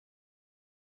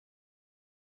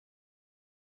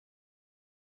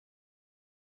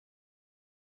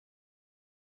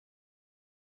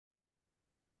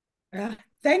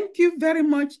Thank you very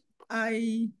much.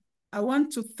 I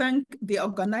want to thank the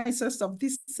organizers of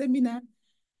this seminar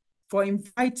for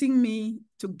inviting me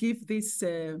to give this,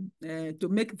 to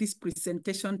make this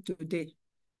presentation today.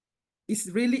 It's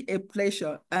really a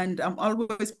pleasure, and I'm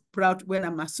always proud when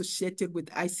I'm associated with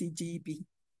ICGB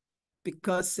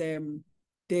because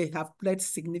they have played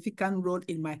significant role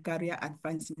in my career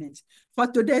advancement. For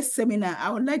today's seminar,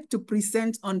 I would like to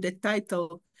present on the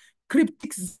title,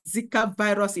 Cryptic Zika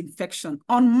virus infection,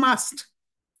 unmasked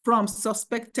from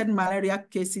suspected malaria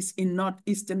cases in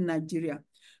Northeastern Nigeria.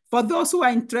 For those who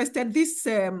are interested, this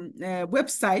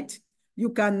website,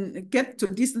 you can get to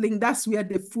this link. That's where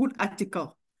the full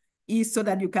article is so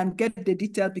that you can get the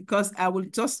detail, because I will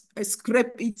just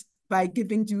scrape it by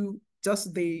giving you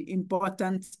just the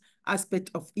important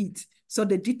aspect of it. So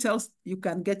the details, you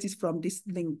can get it from this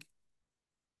link.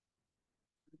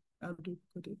 I'll do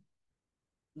it.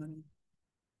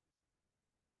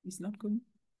 It's not going.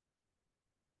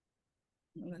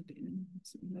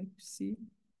 Let's see.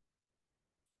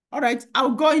 All right,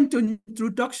 I'll go into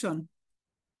introduction.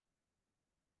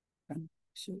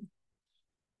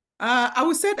 I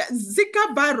would say that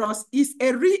Zika virus is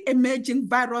a re-emerging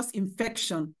virus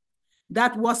infection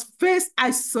that was first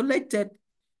isolated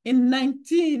in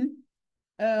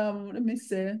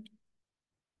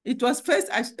it was first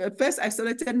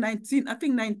isolated in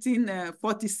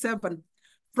 1947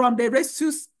 from the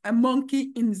rhesus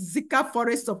monkey in Zika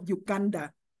forest of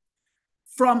Uganda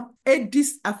from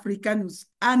Aedes africanus,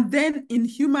 and then in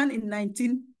human in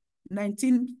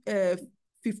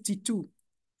 1952.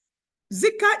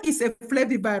 Zika is a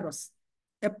flavivirus.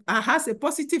 It has a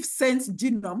positive sense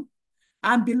genome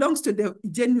and belongs to the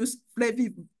genus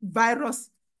Flavivirus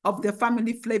of the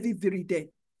family Flaviviridae.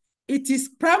 It is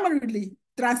primarily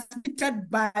transmitted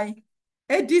by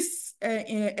Aedes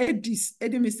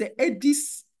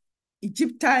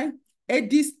aegypti,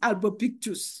 Aedes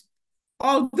albopictus.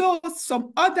 Although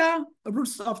some other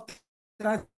routes of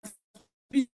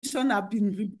transmission have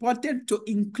been reported to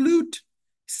include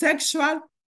sexual,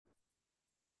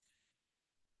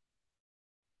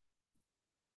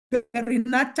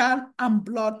 perinatal, and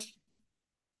blood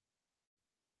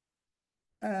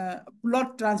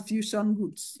transfusion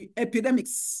routes.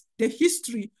 Epidemics, the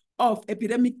history of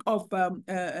epidemics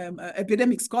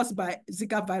caused by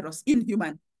Zika virus in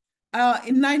human.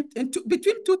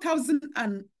 Between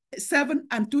 2007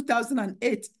 and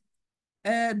 2008,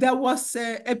 there was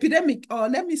an epidemic, or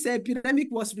let me say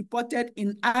epidemic was reported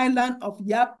in island of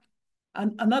Yap,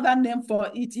 and another name for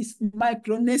it is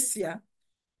Micronesia,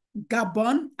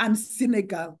 Gabon, and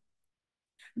Senegal.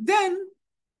 Then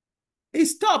it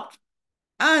stopped,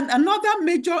 and another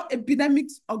major epidemic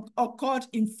occurred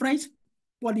in French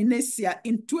Polynesia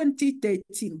in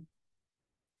 2013.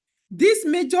 This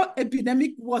major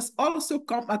epidemic was also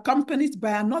accompanied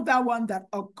by another one that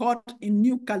occurred in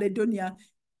New Caledonia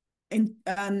in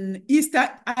an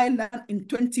Easter Island in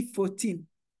 2014.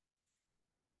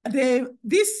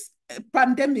 This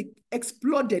pandemic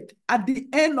exploded at the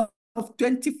end of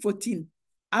 2014,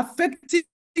 affecting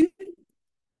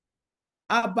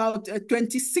about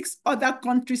 26 other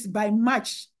countries by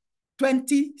March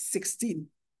 2016.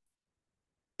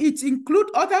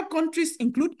 Other countries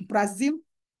include Brazil,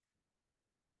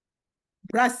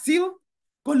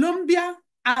 Colombia,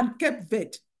 and Cape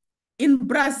Verde. In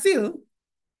Brazil,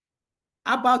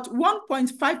 about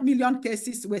 1.5 million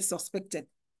cases were suspected.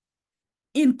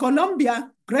 In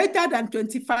Colombia, greater than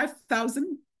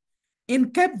 25,000.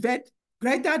 In Cape Verde,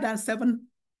 greater than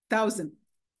 7,000.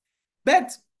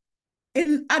 But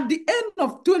at the end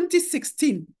of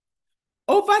 2016,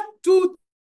 over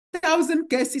 2,000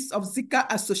 cases of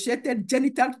Zika-associated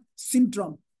genital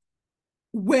syndrome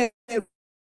were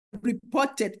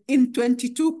reported in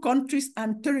 22 countries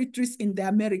and territories in the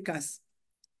Americas.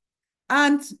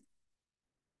 And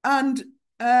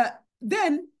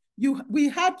then we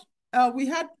had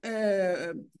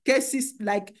cases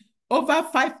like over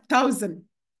 5,000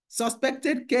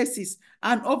 suspected cases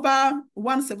and over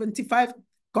 175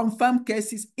 confirmed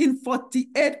cases in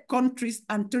 48 countries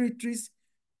and territories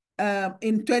by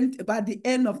the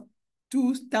end of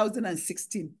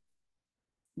 2016.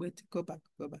 Wait, go back.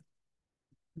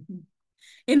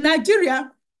 In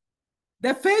Nigeria,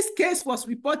 the first case was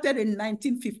reported in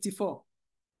 1954.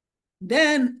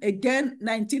 Then again,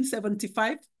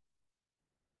 1975,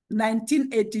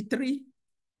 1983,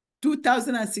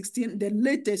 2016, the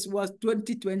latest was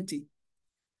 2020.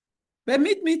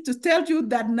 Permit me to tell you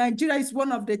that Nigeria is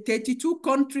one of the 32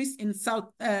 countries in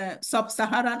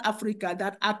sub-Saharan Africa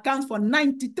that accounts for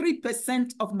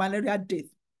 93% of malaria deaths.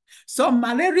 So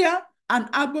malaria and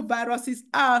arboviruses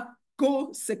are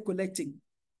co-circulating.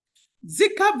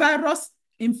 Zika virus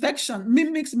infection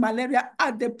mimics malaria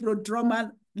at the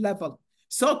prodromal level.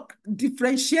 So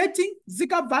differentiating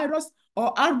Zika virus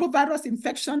or arbovirus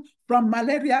infection from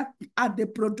malaria at the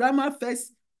prodromal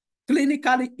phase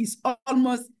clinically is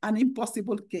almost an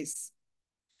impossible case.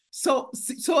 So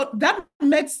that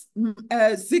makes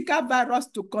Zika virus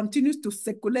to continue to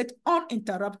circulate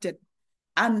uninterrupted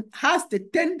and has the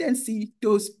tendency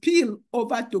to spill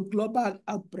over to global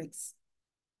outbreaks.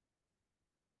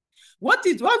 What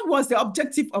was the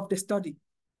objective of the study?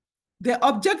 The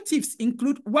objectives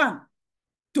include: 1,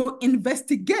 to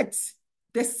investigate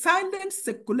the silent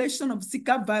circulation of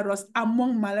Zika virus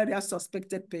among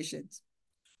malaria-suspected patients.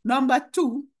 Number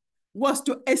 2 was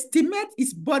to estimate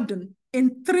its burden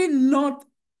in 3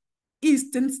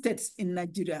 northeastern states in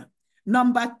Nigeria.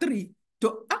 Number 3,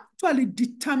 to actually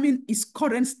determine its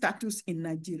current status in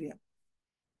Nigeria.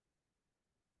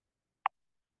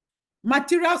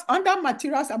 Under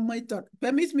materials and method,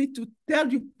 permit me to tell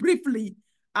you briefly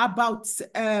about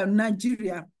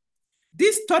Nigeria.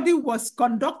 This study was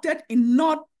conducted in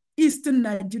northeastern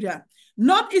Nigeria.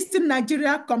 Northeastern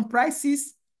Nigeria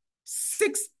comprises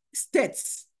 6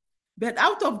 states, but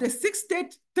out of the 6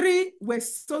 states, 3 were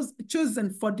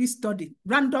chosen for this study,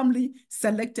 randomly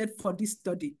selected for this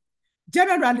study.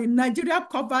 Generally, Nigeria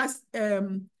covers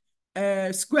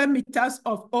square meters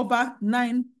of over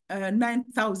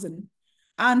 9,000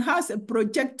 and has a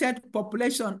projected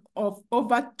population of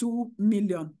over 2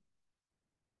 million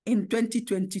in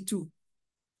 2022.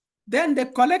 Then the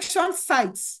collection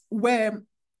sites were,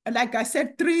 like I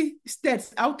said, 3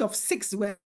 states out of 6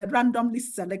 were randomly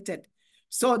selected.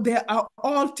 So they are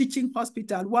all teaching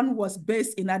hospitals. One was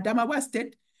based in Adamawa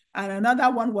State, and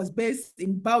another one was based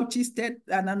in Bauchi State,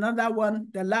 and another one,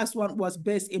 the last one, was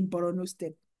based in Borno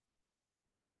State.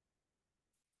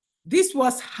 This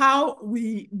was how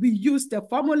we used the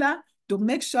formula to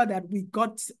make sure that we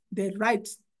got the right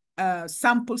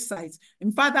sample size.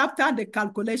 In fact, after the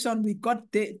calculation, we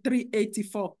got the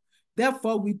 384.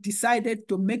 Therefore, we decided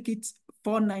to make it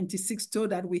 496 so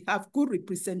that we have good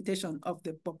representation of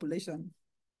the population.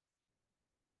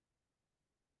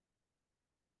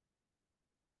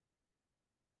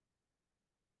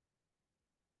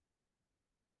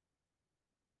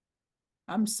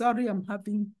 I'm sorry, I'm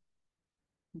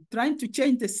trying to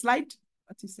change the slide.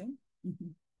 What is it?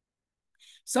 Mm-hmm.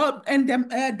 So, and the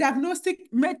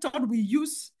diagnostic method we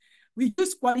use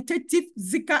qualitative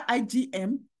Zika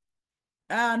IgM,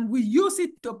 and we use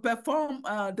it to perform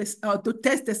to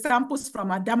test the samples from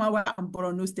Adamawa and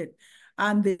Borno State.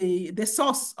 And the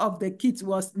source of the kit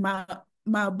was my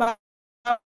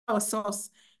source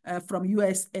from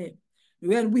USA.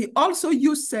 When we also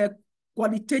use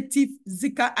qualitative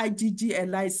Zika IgG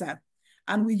ELISA,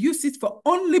 and we use it for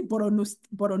only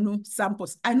Borno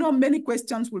samples. I know many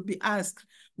questions will be asked.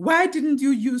 Why didn't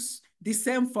you use the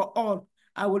same for all?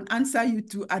 I will answer you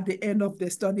at the end of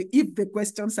the study if the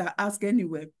questions are asked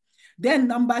anyway. Then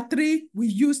number 3, we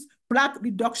use plaque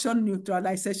reduction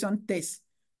neutralization test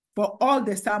for all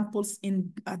the samples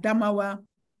in Adamawa,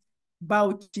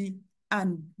 Bauchi,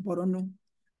 and Borno.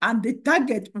 And the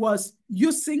target was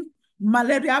using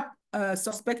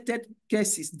malaria-suspected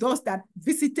cases. Those that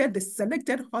visited the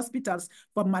selected hospitals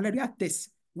for malaria tests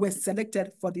were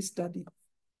selected for this study.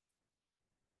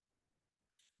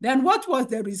 Then what was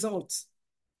the result?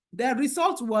 The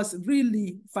result was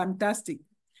really fantastic,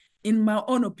 in my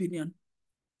own opinion.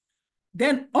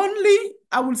 Then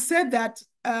I will say that,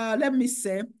 only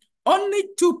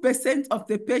 2% of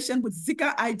the patients with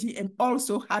Zika IgM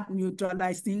also had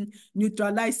neutralizing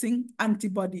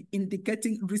antibody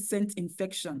indicating recent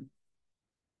infection.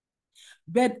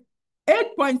 But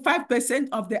 8.5%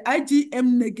 of the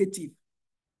IgM-negative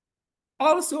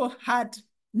also had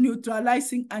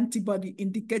neutralizing antibody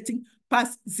indicating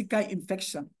past Zika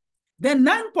infection. Then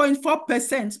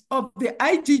 9.4% of the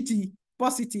IgG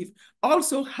positive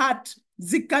also had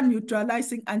Zika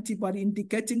neutralizing antibody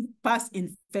indicating past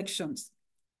infections.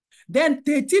 Then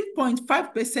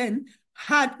 13.5%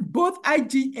 had both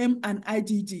IgM and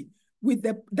IgG,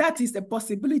 that is the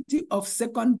possibility of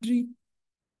secondary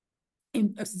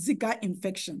Zika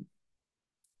infection.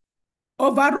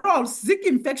 Overall, Zika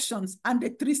infections and the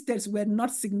 3 states were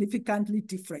not significantly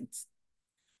different.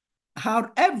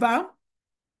 However,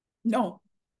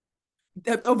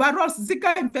 the overall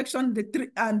Zika infection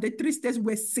and the 3 states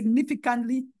were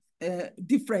significantly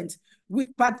different,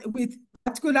 with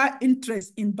particular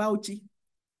interest in Bauchi.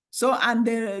 So,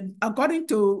 and according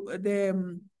to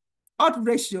the odds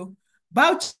ratio,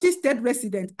 Bauchi state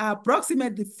residents are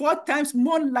approximately 4 times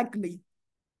more likely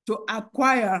to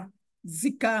acquire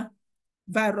Zika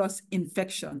virus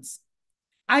infections.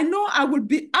 I know I will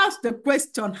be asked the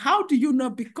question, how do you know?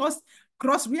 Because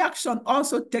cross-reaction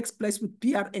also takes place with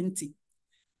PRNT.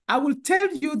 I will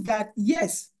tell you that,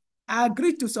 yes, I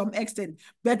agree to some extent,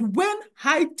 but when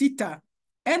high titer,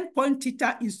 endpoint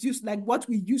titer is used, like what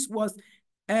we used was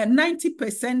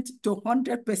 90% to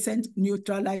 100%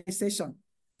 neutralization.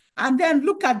 And then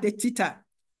look at the titer.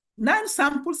 9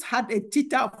 samples had a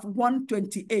titer of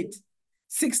 128.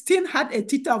 16 had a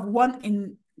titer of 1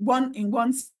 in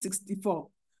 164.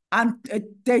 And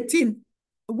 13,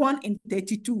 1 in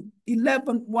 32.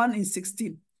 11, 1 in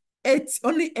 16.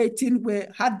 Only 18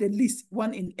 had the least,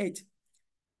 1 in 8.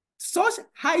 Such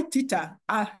high titer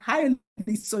are highly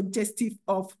suggestive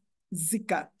of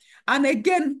Zika. And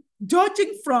again,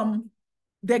 judging from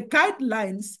the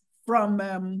guidelines from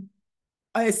a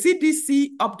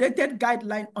CDC updated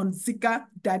guideline on Zika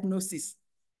diagnosis,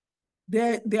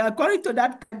 according to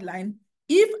that guideline,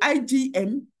 if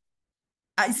IgM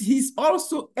is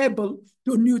also able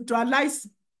to neutralize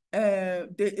the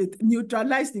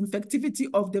infectivity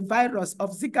of the virus,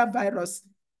 of Zika virus,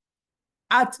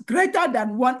 at greater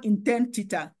than 1 in 10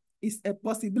 titer is a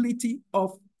possibility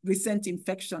of recent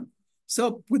infection.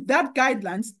 So with that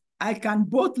guidelines, I can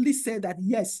boldly say that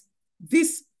yes,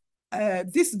 these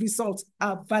results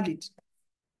are valid.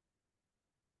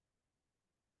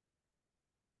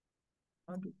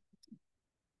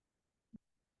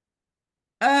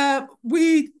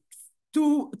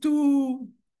 To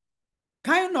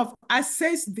kind of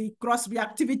assess the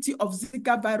cross-reactivity of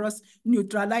Zika virus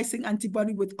neutralizing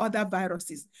antibody with other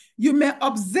viruses, you may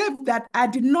observe that I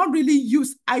did not really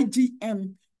use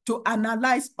IgM to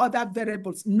analyze other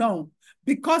variables. No,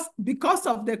 because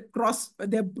of the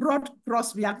broad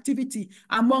cross-reactivity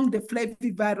among the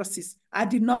flaviviruses, I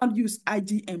did not use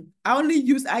IgM. I only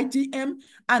use IgM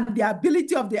and the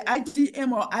ability of the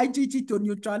IgM or IgG to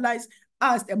neutralize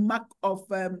as a mark of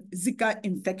Zika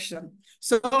infection.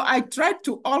 So I tried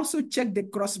to also check the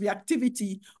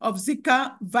cross-reactivity of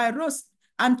Zika virus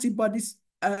antibodies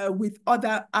with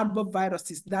other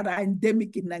arboviruses that are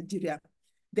endemic in Nigeria.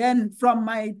 Then from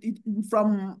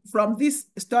this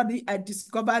study, I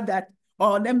discovered that,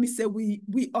 or let me say,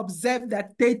 we observed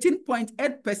that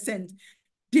 13.8%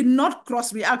 did not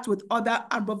cross-react with other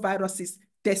arboviruses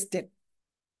tested,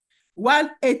 while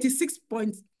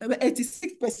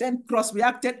 86%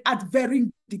 cross-reacted at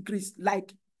varying degrees,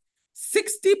 like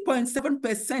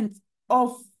 60.7%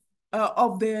 of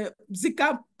the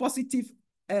Zika positive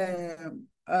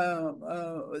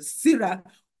sera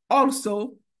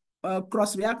also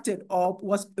cross-reacted, or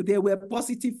they were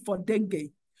positive for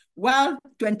dengue, while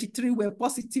 23 were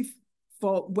positive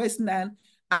for West Nile,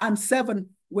 and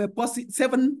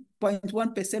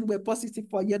 7.1% were positive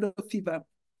for yellow fever.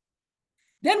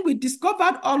 Then we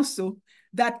discovered also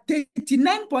that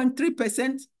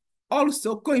 39.3%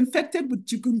 also co-infected with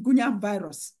chikungunya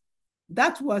virus.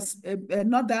 That was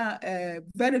another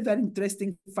very, very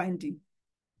interesting finding,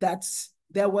 that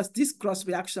there was this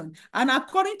cross-reaction. And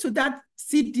according to that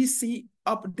CDC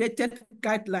updated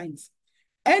guidelines,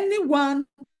 anyone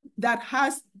that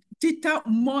has titer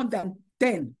more than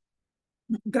 10,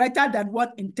 greater than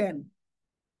 1 in 10,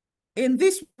 in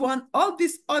this one, all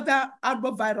these other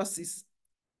arboviruses,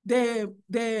 they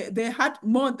had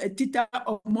a titer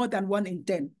of more than 1 in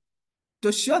 10,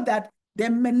 to show that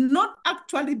there may not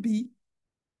actually be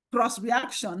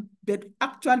cross-reaction, but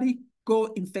actually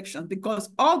co-infection, because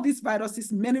all these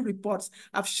viruses, many reports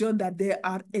have shown that they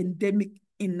are endemic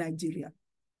in Nigeria.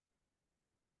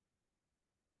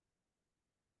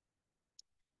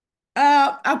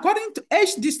 According to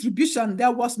age distribution,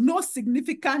 there was no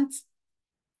significant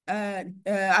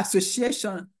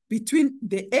association between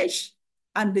the age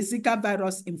and the Zika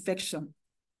virus infection.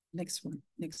 Next one.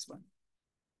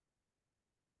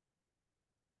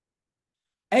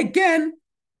 Again,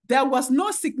 there was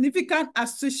no significant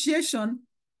association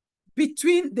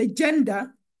between the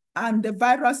gender and the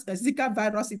virus, the Zika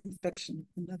virus infection.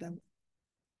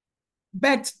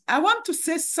 But I want to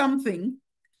say something.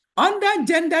 Under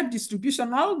gender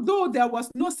distribution, although there was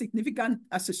no significant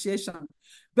association,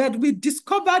 but we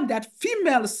discovered that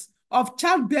females of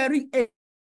childbearing age,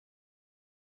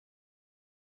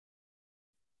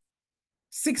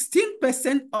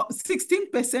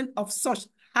 16% of such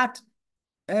had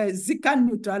Zika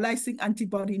neutralizing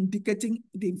antibody indicating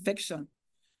the infection.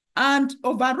 And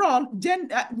overall,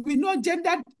 we know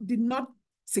gender did not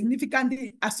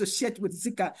significantly associate with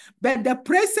Zika, but the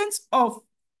presence of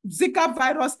Zika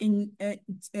virus in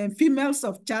females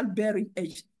of childbearing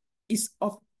age is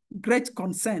of great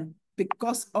concern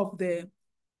because of the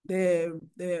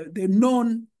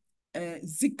known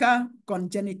Zika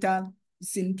congenital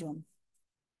syndrome.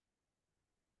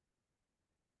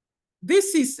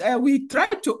 This is, we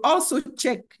tried to also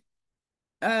check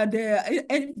if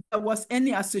there was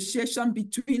any association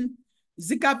between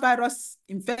Zika virus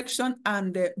infection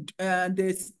and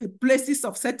the places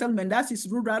of settlement, that is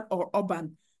rural or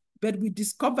urban. But we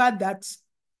discovered that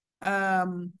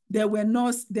there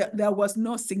was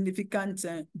no significant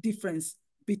difference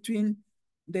between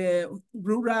the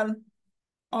rural,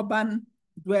 urban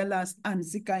dwellers and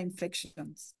Zika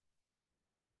infections.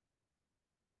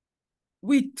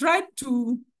 We tried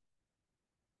to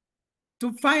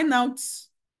find out,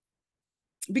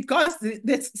 because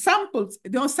the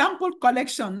sample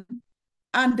collection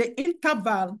and the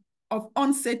interval of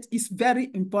onset is very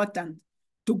important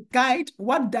to guide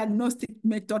what diagnostic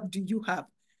method do you have.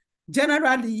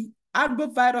 Generally,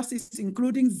 arboviruses,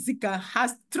 including Zika,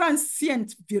 has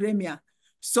transient viremia.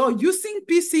 So using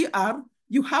PCR,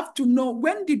 you have to know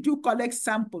when did you collect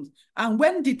samples and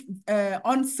when did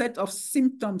onset of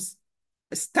symptoms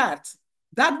start.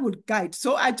 That would guide.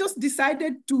 So I just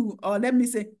decided to, or let me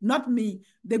say, not me,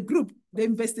 the group, the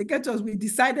investigators, we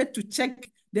decided to check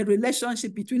the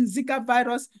relationship between Zika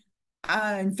virus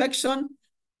infection,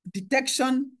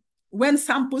 detection, when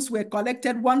samples were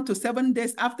collected 1 to 7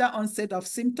 days after onset of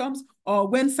symptoms, or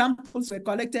when samples were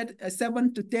collected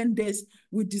 7 to 10 days,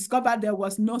 we discovered there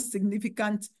was no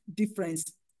significant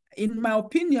difference. In my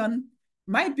opinion,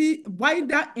 might be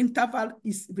wider interval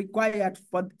is required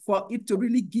for it to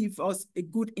really give us a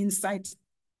good insight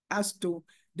as to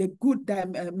the good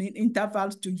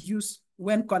intervals to use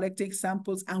when collecting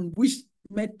samples and which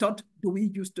method do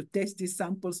we use to test these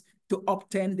samples to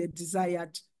obtain the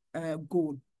desired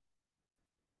goal.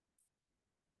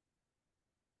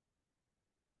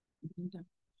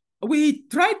 We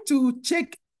tried to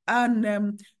check,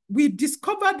 and we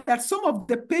discovered that some of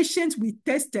the patients we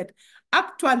tested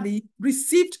actually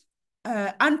received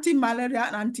anti-malaria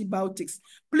and antibiotics.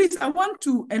 Please, I want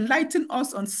to enlighten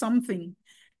us on something.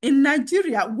 In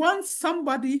Nigeria, once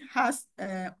somebody has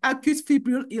acute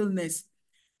febrile illness,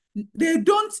 they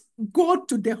don't go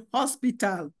to the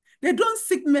hospital. They don't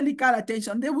seek medical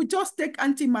attention. They will just take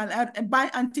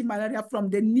buy anti-malaria from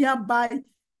the nearby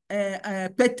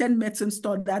patent medicine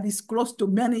store that is close to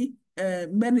many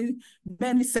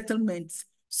settlements.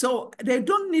 So they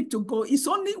don't need to go. It's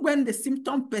only when the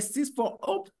symptom persists for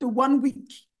up to 1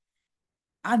 week,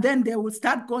 and then they will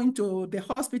start going to the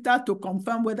hospital to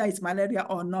confirm whether it's malaria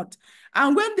or not.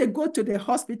 And when they go to the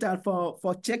hospital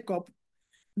for checkup,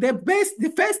 the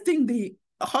first thing the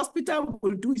hospital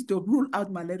will do is to rule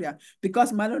out malaria,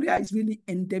 because malaria is really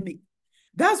endemic.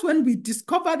 That's when we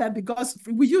discovered that, because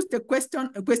we used a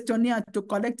questionnaire to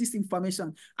collect this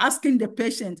information, asking the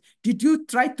patient, did you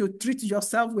try to treat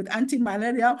yourself with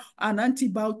anti-malaria and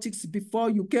antibiotics before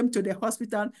you came to the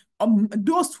hospital?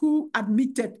 Those who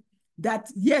admitted that,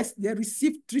 yes, they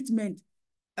received treatment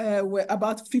were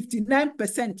about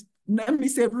 59%. Let me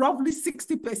say roughly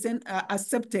 60%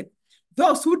 accepted.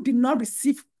 Those who did not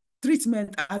receive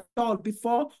treatment at all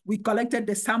before we collected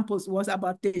the samples was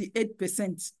about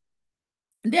 38%.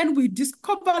 Then we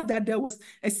discovered that there was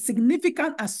a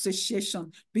significant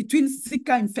association between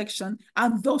Zika infection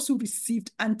and those who received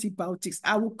antibiotics.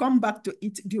 I will come back to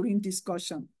it during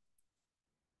discussion.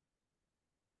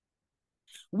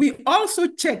 We also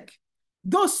check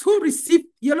those who received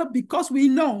yellow, because we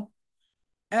know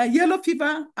yellow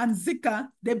fever and Zika,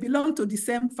 they belong to the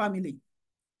same family.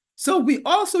 So we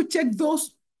also check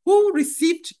those who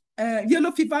received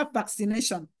yellow fever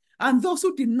vaccination and those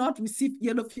who did not receive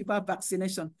yellow fever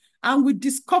vaccination. And we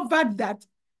discovered that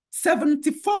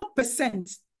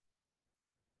 74%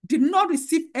 did not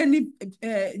receive any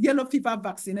yellow fever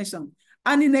vaccination.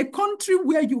 And in a country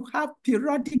where you have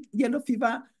periodic yellow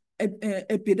fever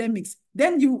epidemics,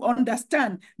 then you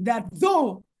understand that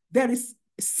though there is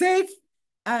safe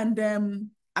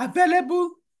and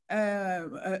available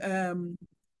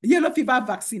yellow fever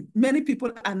vaccine, many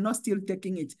people are not still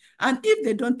taking it. And if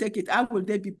they don't take it, how will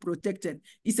they be protected?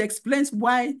 It explains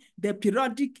why the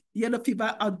periodic yellow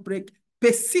fever outbreak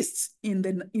persists in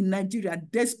Nigeria,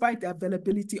 despite the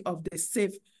availability of the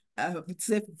safe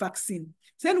vaccine.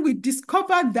 Then we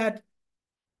discovered that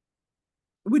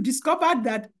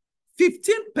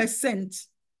 15%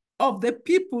 of the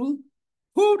people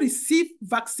who received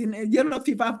yellow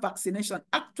fever vaccination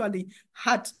actually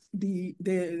had the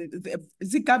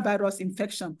Zika virus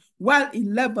infection, while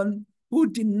 11 who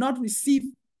did not receive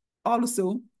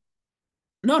also,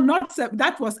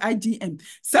 that was IgM.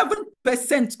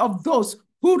 7% of those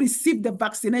who received the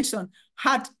vaccination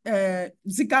had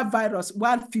Zika virus,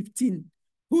 while 15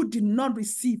 who did not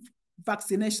receive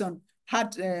vaccination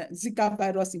had Zika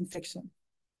virus infection.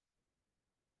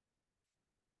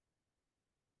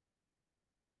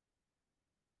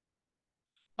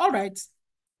 All right.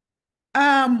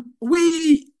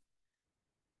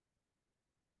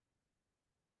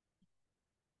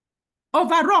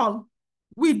 Overall,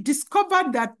 we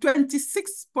discovered that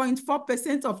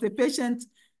 26.4% of the patients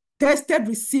tested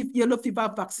received yellow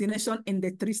fever vaccination in the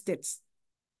 3 states.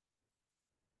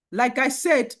 Like I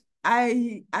said,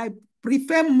 I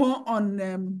prefer more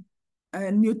on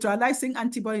neutralizing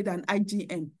antibody than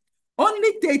IgM. Only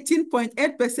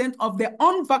 13.8% of the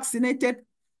unvaccinated,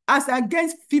 as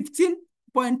against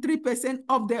 15.3%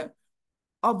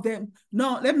 of them.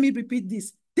 No, let me repeat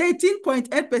this.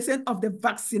 13.8% of the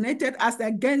vaccinated, as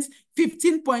against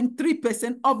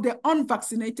 15.3% of the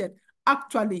unvaccinated,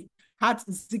 actually had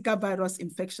Zika virus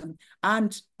infection.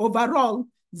 And overall,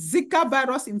 Zika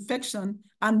virus infection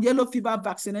and yellow fever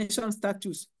vaccination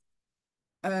status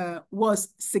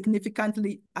was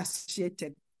significantly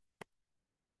associated.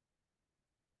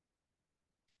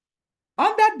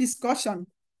 Under discussion,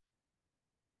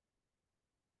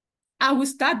 I will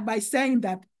start by saying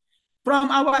that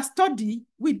from our study,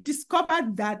 we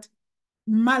discovered that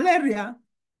malaria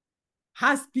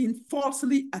has been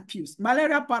falsely accused.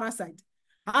 Malaria parasite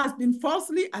has been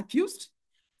falsely accused,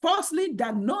 falsely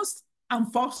diagnosed,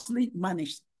 and falsely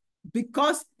managed.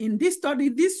 Because in this study,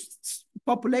 this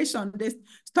population, the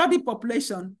study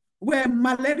population, were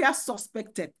malaria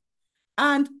suspected.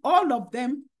 And all of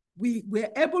them, we were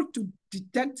able to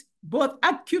detect both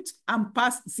acute and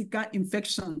past Zika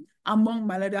infection among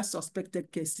malaria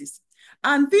suspected cases.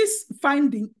 And this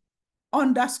finding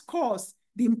underscores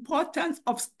the importance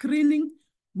of screening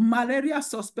malaria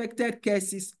suspected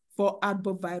cases for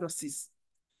arboviruses.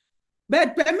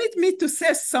 But permit me to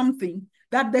say something,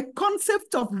 that the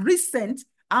concept of recent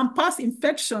and past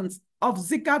infections of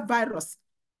Zika virus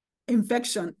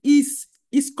infection is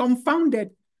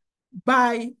confounded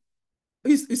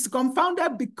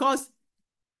because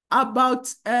about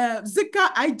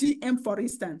Zika IgM, for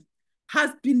instance,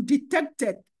 has been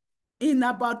detected in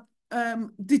about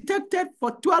detected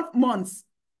for 12 months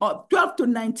or 12 to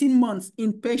 19 months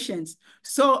in patients.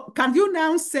 So can you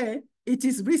now say it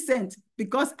is recent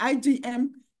because IgM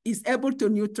is able to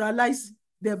neutralize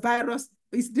the virus?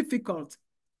 Is difficult.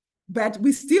 But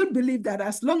we still believe that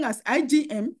as long as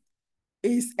IgM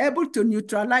is able to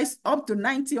neutralize up to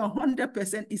 90 or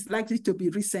 100%, is likely to be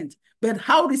recent. But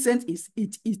how recent is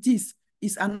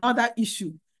another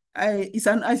issue.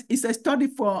 It's a study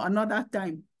for another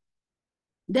time.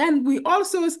 Then we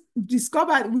also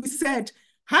discovered, we said,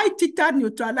 high titer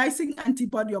neutralizing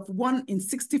antibody of 1 in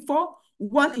 64,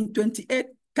 1 in 28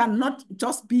 cannot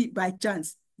just be by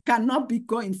chance, cannot be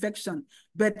co-infection,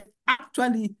 but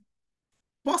actually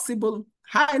possible,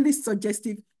 highly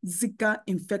suggestive Zika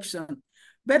infection.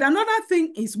 But another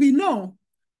thing is, we know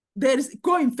there is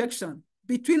co-infection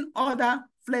between other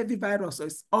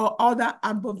flaviviruses or other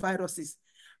arboviruses.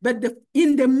 But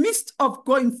in the midst of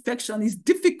co-infection, it's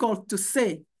difficult to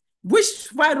say which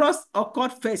virus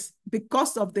occurred first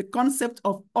because of the concept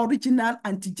of original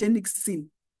antigenic sin,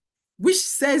 which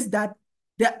says that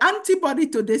the antibody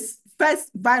to this first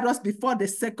virus before the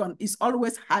second is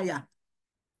always higher.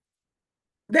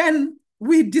 Then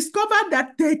we discovered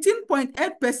that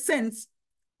 13.8%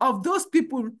 of those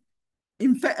people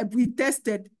we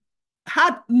tested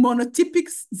had monotypic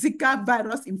Zika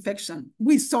virus infection.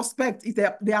 We suspect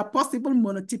they are possible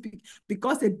monotypic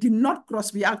because they did not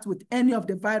cross-react with any of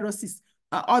the viruses,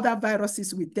 other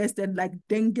viruses we tested, like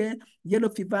dengue, yellow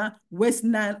fever, West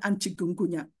Nile, and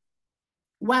chikungunya.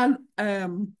 While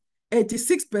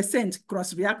 86%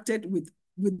 cross-reacted with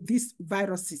these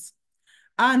viruses.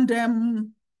 And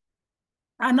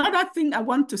another thing I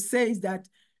want to say is that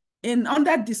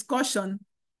under discussion,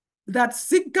 that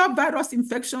Zika virus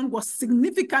infection was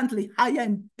significantly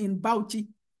higher in Bauchi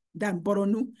than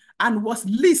Borno and was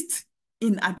least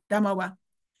in Adamawa.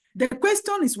 The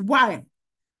question is why?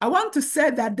 I want to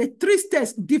say that the 3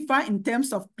 states differ in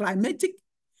terms of climatic,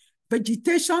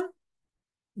 vegetation,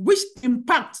 which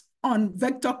impact on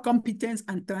vector competence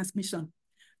and transmission.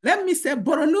 Let me say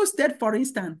Borno State, for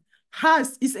instance,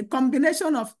 is a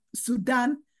combination of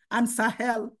Sudan and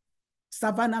Sahel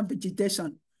savanna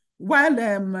vegetation, while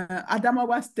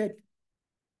Adamawa State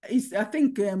is, I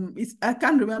think, I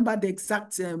can't remember the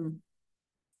exact, the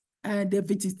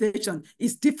vegetation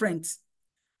is different.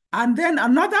 And then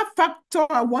another factor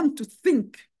I want to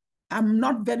think, I'm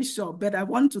not very sure, but I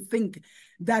want to think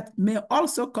that may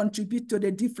also contribute to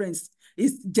the difference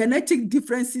is genetic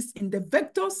differences in the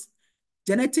vectors,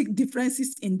 genetic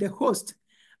differences in the host.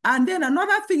 And then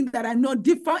another thing that I know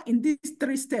differ in these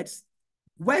 3 states,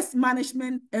 waste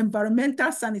management,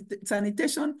 environmental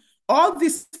sanitation, all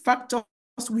these factors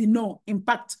we know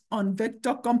impact on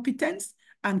vector competence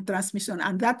and transmission,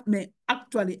 and that may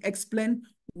actually explain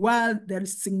why there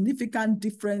is significant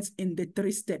difference in the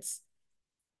three states.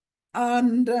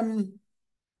 And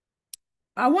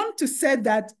I want to say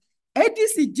that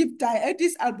Aedes aegypti,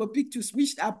 Aedes albopictus,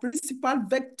 which are principal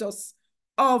vectors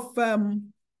of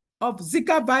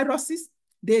Zika viruses,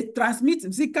 they transmit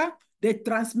Zika, they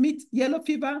transmit yellow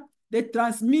fever, they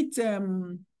transmit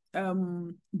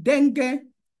dengue.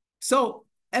 So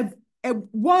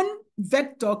one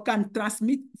vector can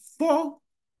transmit 4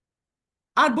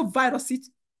 arboviruses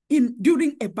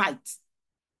during a bite.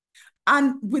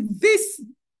 And with this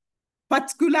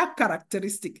particular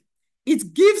characteristic,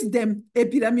 it gives them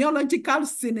epidemiological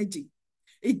synergy.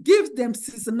 It gives them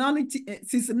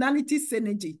seasonality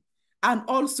synergy, and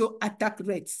also attack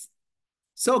rates.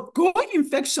 So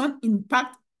co-infection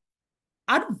impact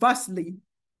adversely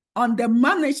on the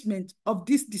management of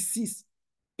this disease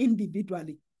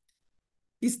individually.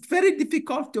 It's very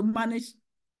difficult to manage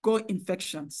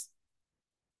co-infections.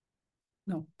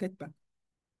 No, get back.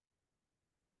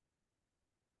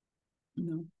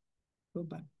 No, go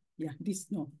back. Yeah, this,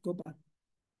 no, go back.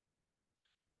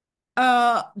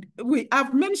 We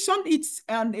have mentioned it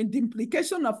and the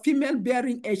implication of female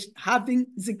bearing age having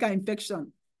Zika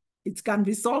infection. It can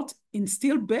result in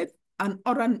stillbirth and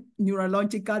other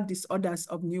neurological disorders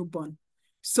of newborn.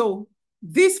 So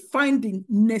this finding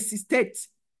necessitates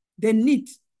the need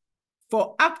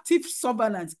for active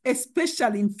surveillance,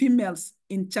 especially in females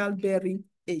in childbearing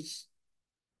age.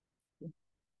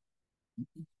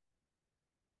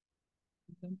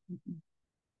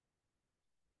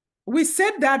 We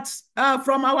said that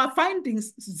from our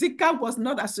findings, Zika was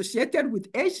not associated with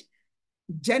age,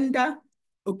 gender,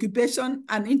 occupation,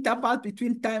 and interval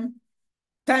between time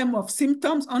of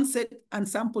symptoms onset and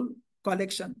sample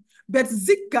collection. But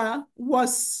Zika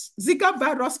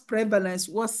virus prevalence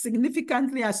was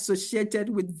significantly associated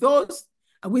with those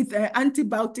with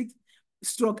antibiotic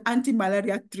stroke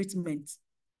anti-malaria treatment.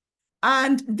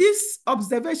 And this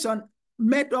observation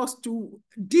made us to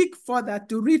dig further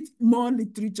to read more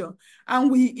literature. And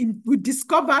we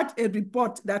discovered a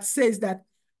report that says that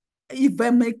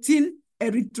ivermectin,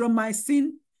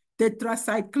 erythromycin,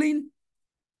 tetracycline,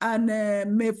 and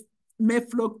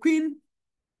mefloquine.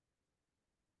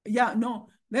 Yeah, no,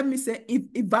 let me say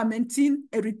ivermectin,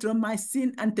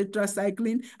 erythromycin, and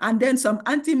tetracycline, and then some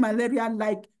anti-malaria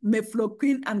like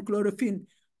mefloquine and chloroquine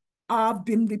have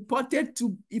been reported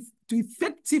to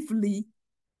effectively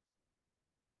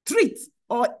treat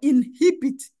or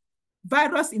inhibit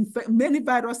many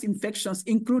virus infections,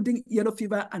 including yellow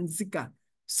fever and Zika.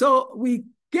 So we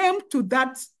came to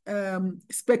that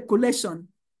speculation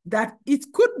that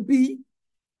it could be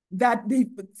that the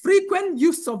frequent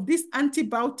use of these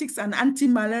antibiotics and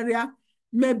anti-malaria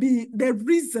may be the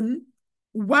reason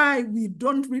why we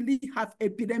don't really have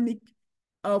epidemic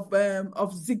of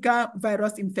Zika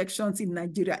virus infections in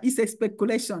Nigeria. It's a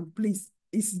speculation, please.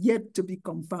 It's yet to be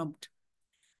confirmed.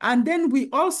 And then we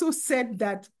also said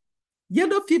that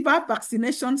yellow fever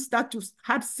vaccination status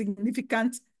had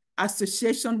significant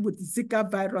association with Zika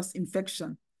virus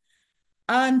infection.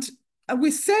 And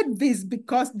we said this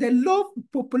because the low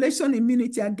population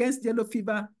immunity against yellow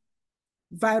fever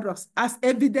virus, as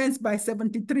evidenced by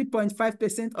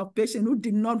 73.5% of patients who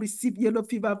did not receive yellow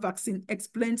fever vaccine,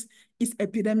 explains its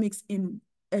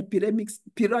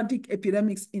periodic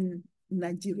epidemics in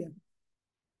Nigeria.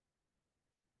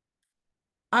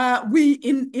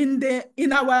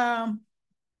 In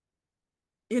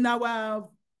our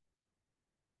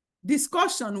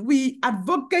discussion, we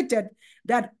advocated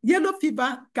that yellow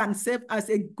fever can serve as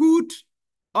a good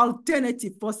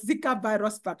alternative for Zika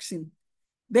virus vaccine.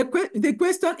 The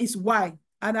question is why,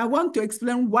 and I want to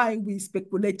explain why we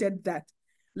speculated that.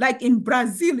 Like in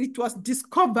Brazil, it was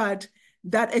discovered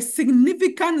that a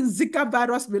significant Zika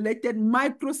virus-related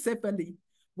microcephaly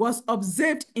was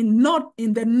observed in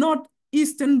the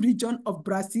northeastern region of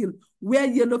Brazil, where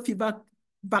yellow fever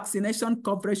vaccination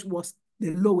coverage was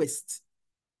the lowest.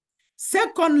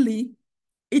 Secondly,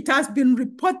 it has been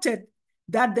reported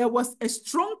that there was a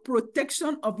strong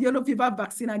protection of yellow fever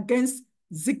vaccine against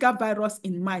Zika virus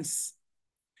in mice.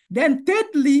 Then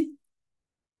thirdly,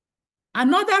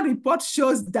 another report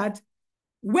shows that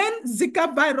when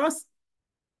Zika virus,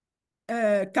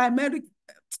 chimeric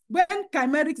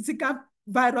Zika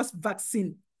virus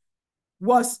vaccine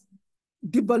was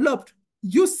developed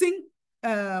using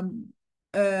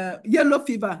yellow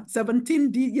fever,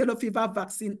 17D yellow fever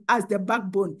vaccine as the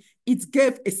backbone, it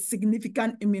gave a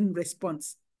significant immune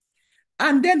response.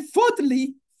 And then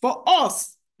fourthly, for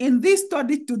us in this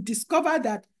study to discover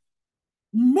that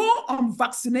more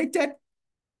unvaccinated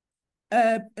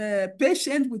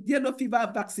patients with yellow fever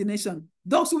vaccination.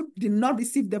 Those who did not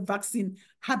receive the vaccine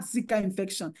had Zika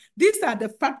infection. These are the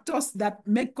factors that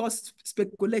make us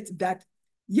speculate that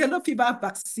yellow fever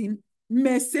vaccine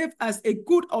may serve as a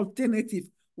good alternative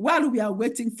while we are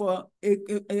waiting for a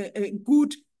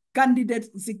good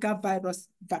candidate Zika virus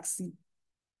vaccine.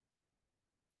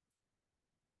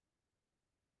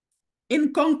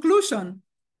 In conclusion,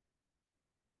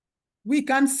 we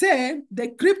can say the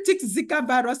cryptic Zika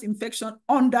virus infection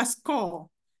underscores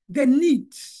the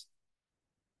need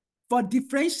for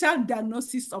differential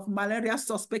diagnosis of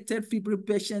malaria-suspected febrile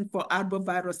patients for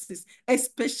arboviruses,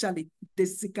 especially the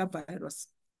Zika virus.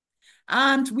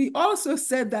 And we also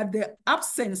said that the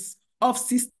absence of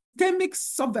systemic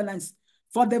surveillance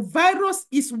for the virus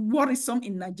is worrisome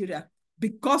in Nigeria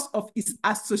because of its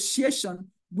association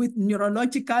with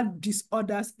neurological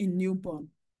disorders in newborn.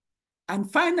 And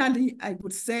finally, I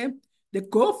would say the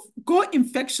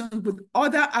co-infection with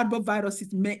other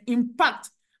arboviruses may impact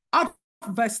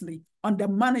adversely on the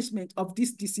management of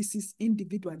these diseases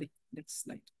individually. Next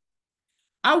slide.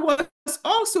 I was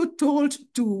also told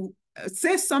to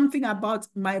say something about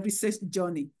my research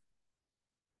journey.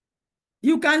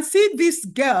 You can see this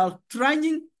girl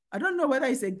trying, I don't know whether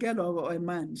it's a girl or a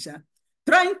man,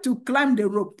 trying to climb the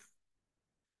rope.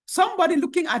 Somebody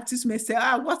looking at this may say,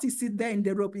 what is it there in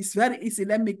the rope? It's very easy,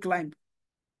 let me climb.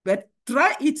 But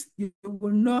try it, you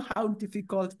will know how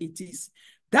difficult it is.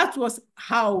 That was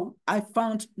how I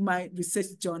found my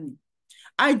research journey.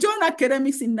 I joined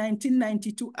academics in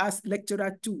 1992 as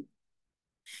lecturer 2.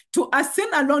 To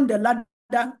ascend along the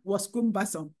ladder was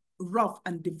cumbersome, rough,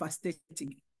 and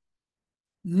devastating.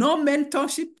 No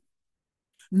mentorship,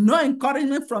 no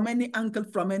encouragement from any angle,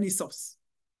 from any source.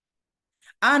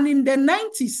 And in the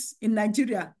 90s in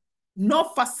Nigeria, no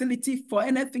facility for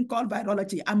anything called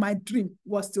virology. And my dream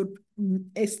was to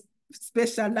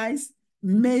specialize,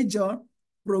 major,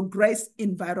 progress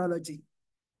in virology.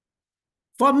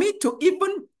 For me to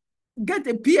even get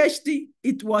a PhD,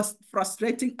 it was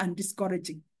frustrating and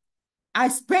discouraging. I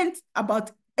spent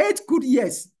about 8 good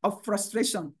years of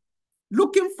frustration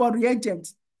looking for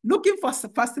reagents, looking for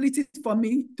facilities for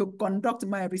me to conduct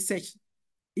my research.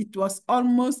 It was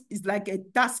almost, it's like a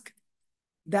task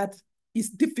that is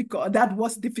difficult, that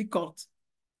was difficult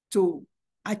to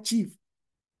achieve.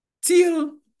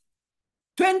 Till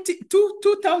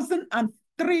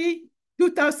 2003,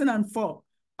 2004,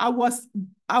 I was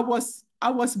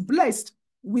blessed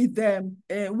with a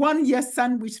 1-year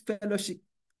sandwich fellowship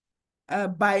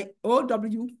by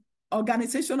OW,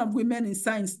 Organization of Women in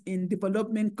Science in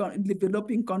Developing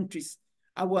Countries.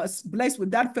 I was blessed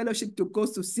with that fellowship to go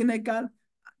to Senegal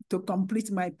to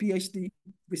complete my PhD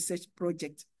research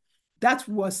project. That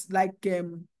was like a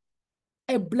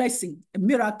blessing, a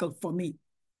miracle for me.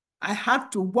 I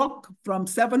had to work from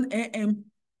 7 a.m.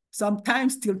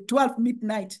 sometimes till 12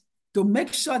 midnight to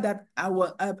make sure that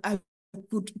I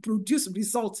could produce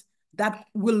results that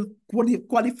will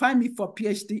qualify me for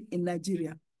PhD in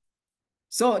Nigeria.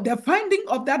 So the finding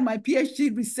of that, my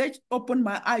PhD research opened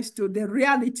my eyes to the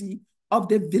reality of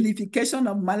the vilification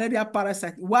of malaria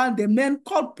parasite, while the main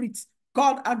culprits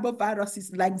called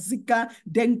arboviruses like Zika,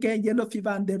 dengue, yellow fever,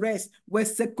 and the rest were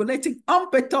circulating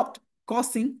unperturbed,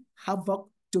 causing havoc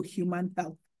to human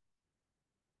health.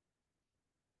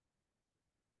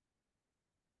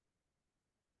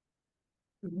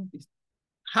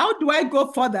 How do I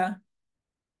go further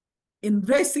in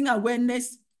raising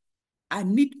awareness? I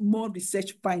need more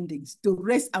research findings to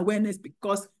raise awareness,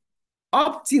 because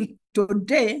up till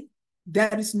today,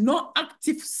 there is no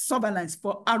active surveillance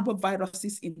for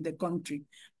arboviruses in the country.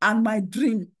 And my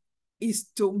dream is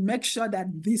to make sure that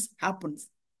this happens.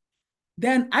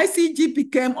 Then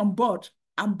ICG came on board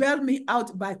and bailed me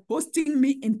out by hosting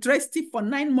me in Tracy for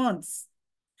 9 months.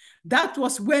 That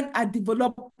was when I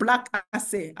developed plaque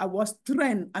assay. I was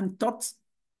trained and taught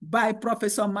by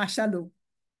Professor Marshall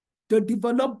to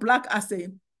develop plaque assay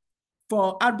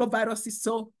for arboviruses.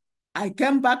 So I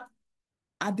came back.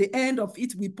 At the end of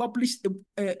it, we published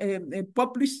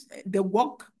the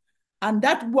work, and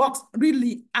that work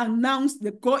really announced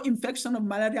the co-infection of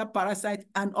malaria parasite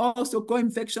and also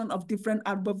co-infection of different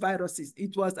arboviruses.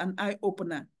 It was an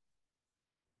eye-opener.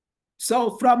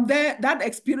 So from there, that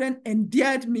experience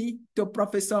endeared me to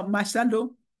Professor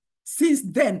Marshall. Since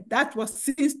then, that was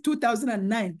since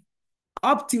 2009,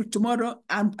 up till tomorrow,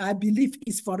 and I believe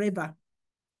is forever.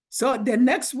 So the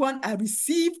next one, I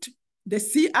received the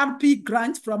CRP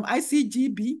grant from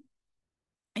ICGB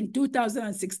in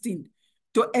 2016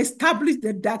 to establish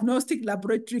the diagnostic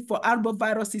laboratory for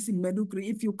arboviruses in Maiduguri.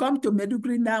 If you come to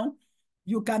Maiduguri now,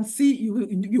 you can see,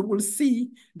 you will see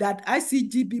that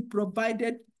ICGB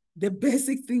provided the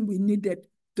basic thing we needed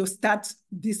to start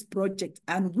this project.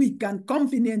 And we can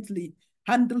conveniently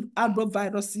handle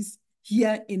arboviruses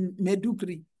here in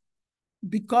Maiduguri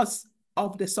because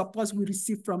of the support we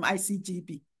received from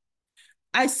ICGB.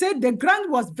 I said the grant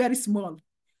was very small,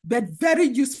 but very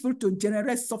useful to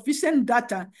generate sufficient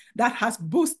data that has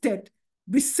boosted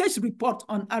research report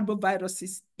on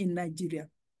arboviruses in Nigeria.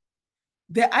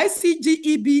 The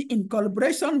ICGEB, in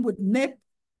collaboration with NEP,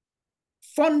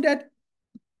 funded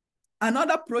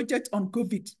another project on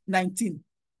COVID-19.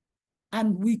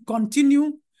 And we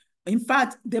continue. In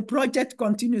fact, the project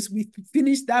continues. We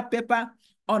finished that paper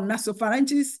on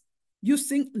nasopharyngitis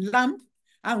using LAMP,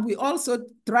 and we also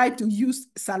try to use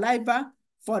saliva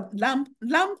for LAMP.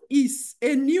 LAMP is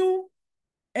a new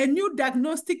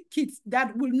diagnostic kit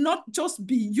that will not just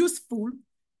be useful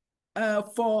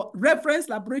for reference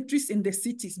laboratories in the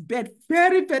cities, but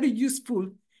very, very useful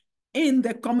in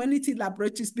the community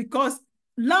laboratories, because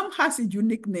LAMP has a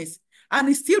uniqueness and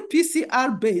it's still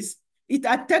PCR-based. It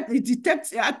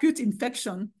detects acute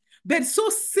infection, but so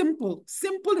simple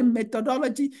in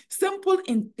methodology, simple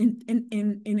in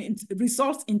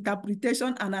results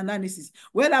interpretation and analysis.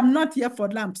 Well, I'm not here for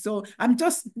LAMP, so I'm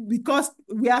just, because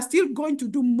we are still going to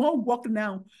do more work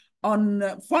now on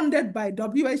funded by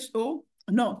WHO,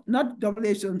 no, not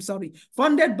WHO, I'm sorry,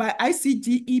 funded by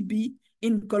ICGEB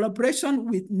in collaboration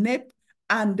with NEP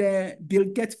and Bill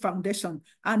Gates Foundation.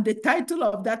 And the title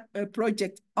of that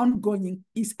project ongoing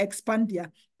is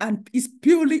Expandia, and is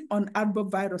purely on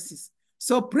arboviruses.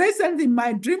 So presently,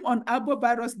 my dream on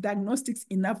arbovirus diagnostics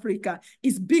in Africa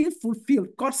is being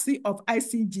fulfilled courtesy of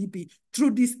ICGB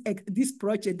through this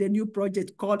project, the new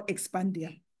project called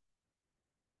Expandia.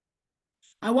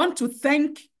 I want to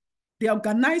thank the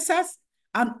organizers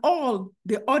and all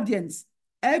the audience,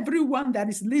 everyone that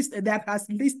is that has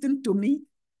listened to me.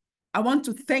 I want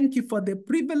to thank you for the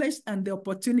privilege and the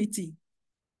opportunity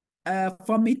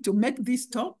for me to make this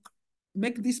talk,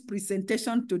 make this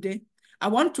presentation today. I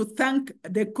want to thank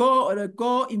the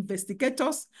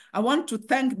co-investigators. I want to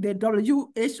thank the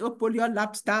WHO Polio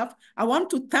Lab staff. I want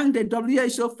to thank the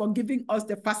WHO for giving us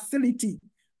the facility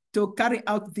to carry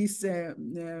out this,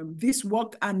 this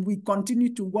work, and we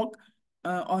continue to work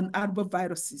on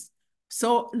arboviruses.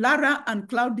 So Lara and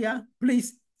Claudia,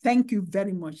 please, thank you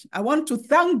very much. I want to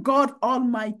thank God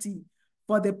Almighty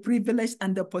for the privilege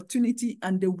and the opportunity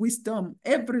and the wisdom,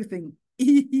 everything.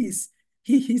 He is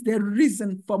the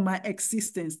reason for my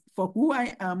existence, for who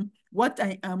I am, what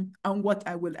I am, and what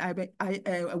I will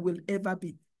ever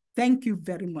be. Thank you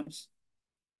very much.